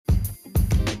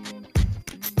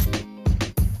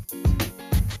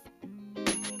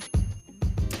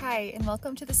Hi, and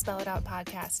welcome to the Spell It Out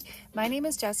podcast. My name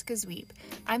is Jessica Zweep.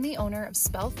 I'm the owner of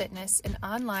Spell Fitness, an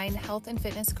online health and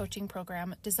fitness coaching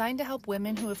program designed to help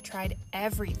women who have tried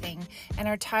everything and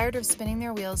are tired of spinning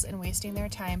their wheels and wasting their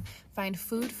time find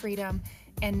food freedom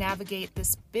and navigate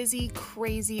this busy,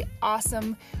 crazy,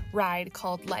 awesome ride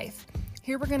called life.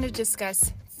 Here we're going to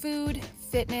discuss food,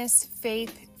 fitness,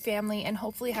 faith, family, and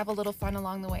hopefully have a little fun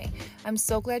along the way. I'm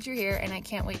so glad you're here, and I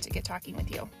can't wait to get talking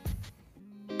with you.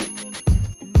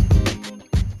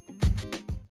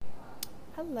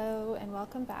 Hello and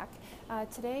welcome back.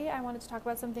 Today I wanted to talk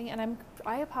about something, and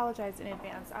I apologize in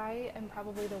advance. I am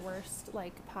probably the worst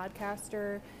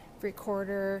podcaster,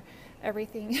 recorder,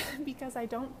 everything because I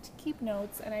don't keep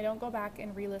notes and I don't go back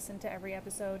and re-listen to every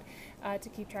episode to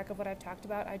keep track of what I've talked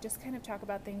about. I just kind of talk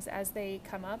about things as they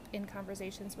come up in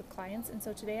conversations with clients. And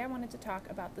so today I wanted to talk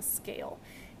about the scale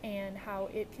and how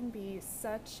it can be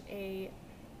such a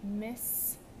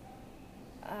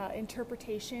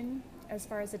misinterpretation as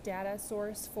far as a data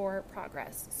source for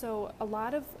progress. So a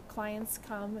lot of clients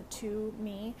come to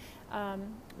me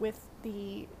with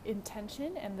the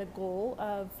intention and the goal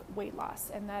of weight loss,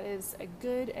 and that is a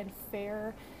good and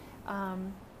fair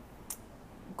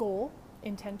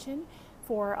intention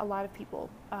for a lot of people.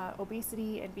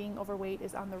 Obesity and being overweight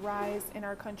is on the rise in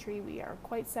our country. We are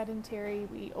quite sedentary.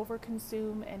 We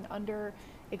overconsume and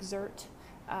under-exert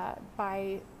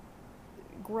by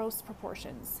gross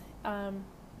proportions.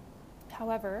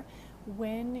 However,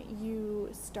 when you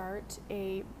start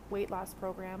a weight loss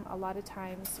program, a lot of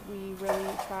times we really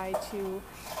try to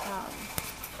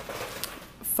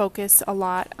focus a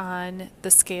lot on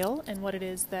the scale and what it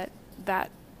is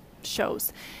that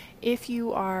shows. If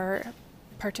you are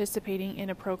participating in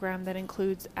a program that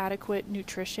includes adequate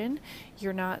nutrition,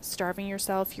 you're not starving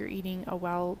yourself, you're eating a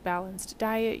well-balanced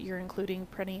diet, you're including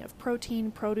plenty of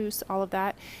protein, produce, all of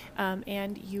that,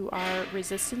 and you are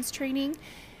resistance training,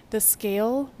 the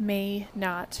scale may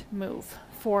not move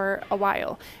for a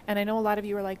while. And I know a lot of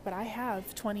you are like, but I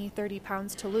have 20, 30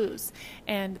 pounds to lose,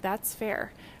 and that's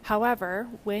fair. However,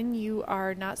 when you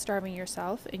are not starving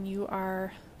yourself and you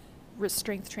are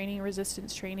strength training,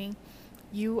 resistance training,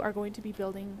 you are going to be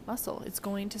building muscle. It's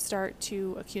going to start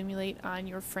to accumulate on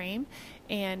your frame,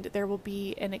 and there will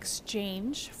be an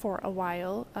exchange for a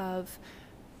while of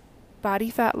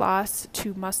body fat loss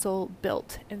to muscle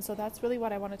built. And so that's really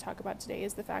what I want to talk about today,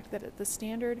 is the fact that the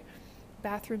standard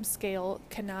bathroom scale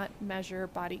cannot measure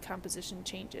body composition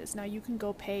changes. Now, you can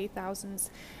go pay thousands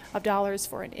of dollars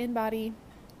for an in-body.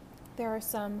 There are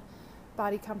some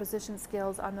body composition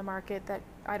scales on the market that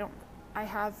I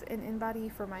have an in-body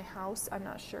for my house. I'm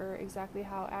not sure exactly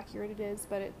how accurate it is,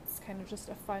 but it's kind of just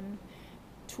a fun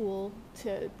tool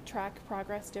to track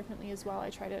progress differently as well. I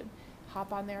try to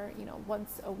hop on there,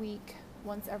 once a week,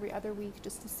 once every other week,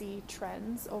 just to see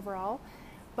trends overall.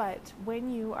 But when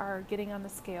you are getting on the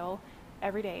scale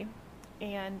every day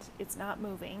and it's not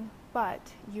moving, but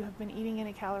you have been eating in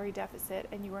a calorie deficit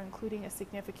and you are including a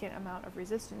significant amount of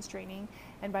resistance training,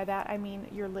 and by that I mean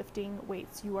you're lifting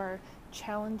weights, you are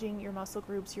challenging your muscle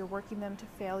groups, you're working them to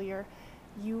failure,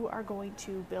 you are going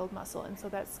to build muscle. And so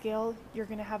that scale, you're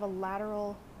going to have a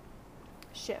lateral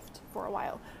shift for a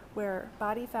while where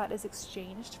body fat is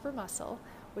exchanged for muscle,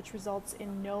 which results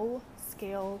in no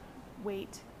scale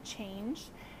weight change,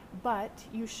 but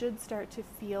you should start to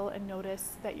feel and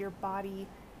notice that your body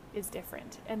is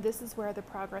different. And this is where the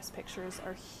progress pictures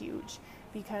are huge,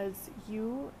 because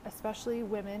you, especially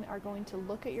women, are going to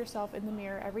look at yourself in the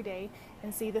mirror every day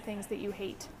and see the things that you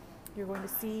hate. You're going to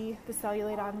see the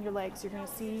cellulite on your legs, you're going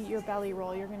to see your belly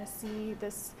roll, you're going to see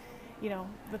this,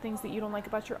 the things that you don't like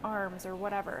about your arms or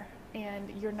whatever.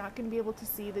 And you're not going to be able to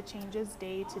see the changes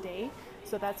day to day.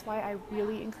 So that's why I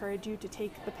really encourage you to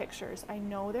take the pictures. I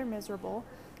know they're miserable,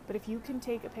 but if you can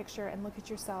take a picture and look at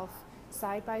yourself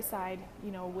side by side,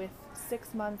 with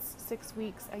 6 months, 6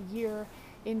 weeks, a year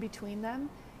in between them,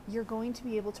 you're going to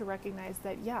be able to recognize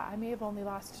that, yeah, I may have only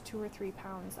lost 2 or 3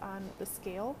 pounds on the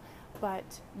scale,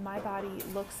 but my body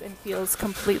looks and feels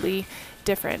completely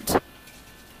different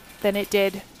than it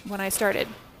did when I started.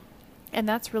 And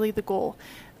that's really the goal.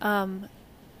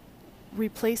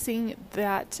 Replacing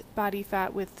that body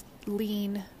fat with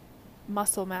lean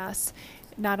muscle mass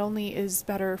not only is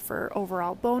better for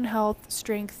overall bone health,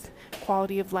 strength,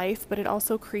 quality of life, but it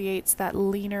also creates that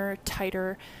leaner,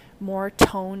 tighter, more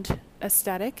toned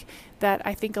aesthetic that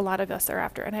I think a lot of us are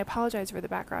after. And I apologize for the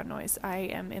background noise. I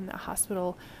am in the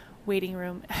hospital waiting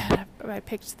room. I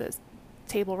picked this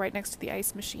table right next to the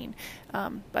ice machine,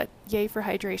 but yay for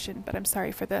hydration. But I'm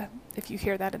sorry for if you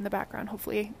hear that in the background.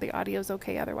 Hopefully the audio is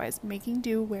okay, otherwise making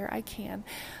do where I can.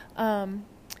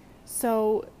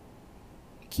 So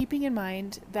keeping in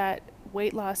mind that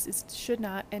weight loss should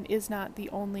not and is not the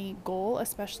only goal,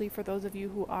 especially for those of you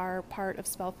who are part of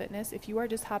Spell Fitness. If you are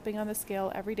just hopping on the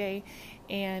scale every day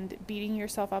and beating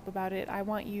yourself up about it, I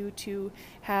want you to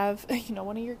have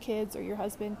one of your kids or your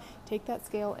husband take that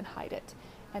scale and hide it,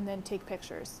 and then take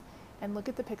pictures and look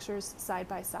at the pictures side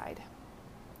by side.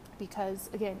 Because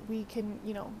again, we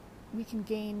can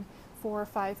gain 4 or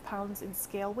 5 pounds in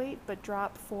scale weight, but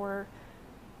drop 4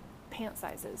 pant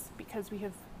sizes because we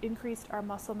have increased our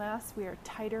muscle mass. We are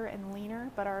tighter and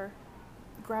leaner, but our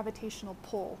gravitational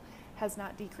pull has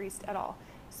not decreased at all.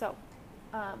 So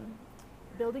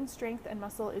building strength and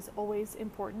muscle is always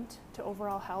important to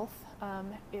overall health.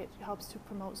 It helps to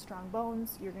promote strong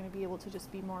bones. You're going to be able to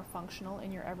just be more functional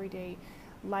in your everyday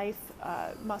life.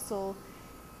 Muscle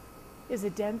is a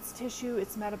dense tissue.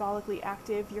 It's metabolically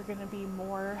active. You're going to be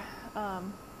more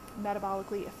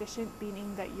metabolically efficient,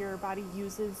 meaning that your body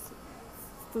uses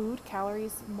food,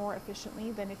 calories, more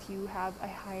efficiently than if you have a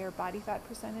higher body fat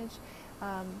percentage.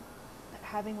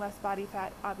 Having less body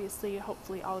fat, obviously,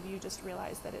 hopefully all of you just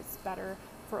realize that it's better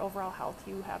for overall health.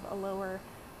 You have a lower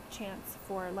chance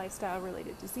for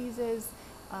lifestyle-related diseases,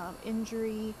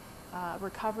 injury,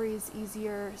 recovery is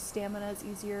easier, stamina is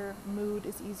easier, mood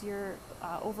is easier,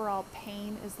 overall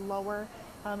pain is lower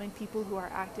in people who are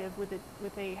active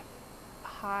with a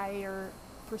higher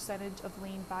percentage of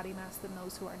lean body mass than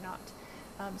those who are not.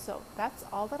 So that's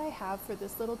all that I have for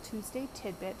this little Tuesday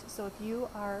tidbit. So if you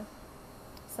are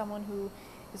someone who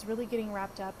is really getting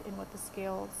wrapped up in what the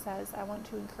scale says, I want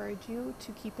to encourage you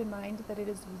to keep in mind that it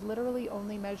is literally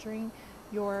only measuring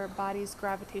your body's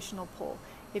gravitational pull.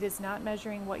 It is not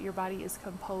measuring what your body is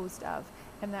composed of,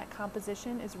 and that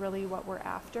composition is really what we're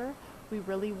after. We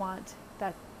really want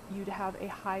that you to have a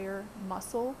higher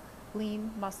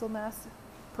lean muscle mass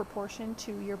proportion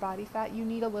to your body fat. You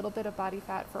need a little bit of body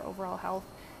fat for overall health,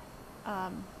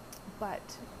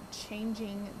 but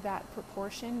changing that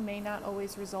proportion may not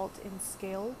always result in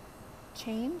scale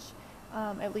change,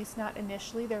 at least not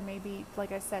initially. There may be,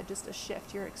 like I said, just a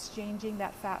shift. You're exchanging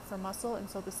that fat for muscle, and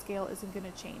so the scale isn't going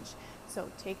to change. So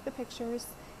take the pictures,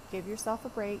 give yourself a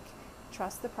break,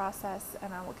 trust the process,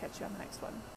 and I will catch you on the next one.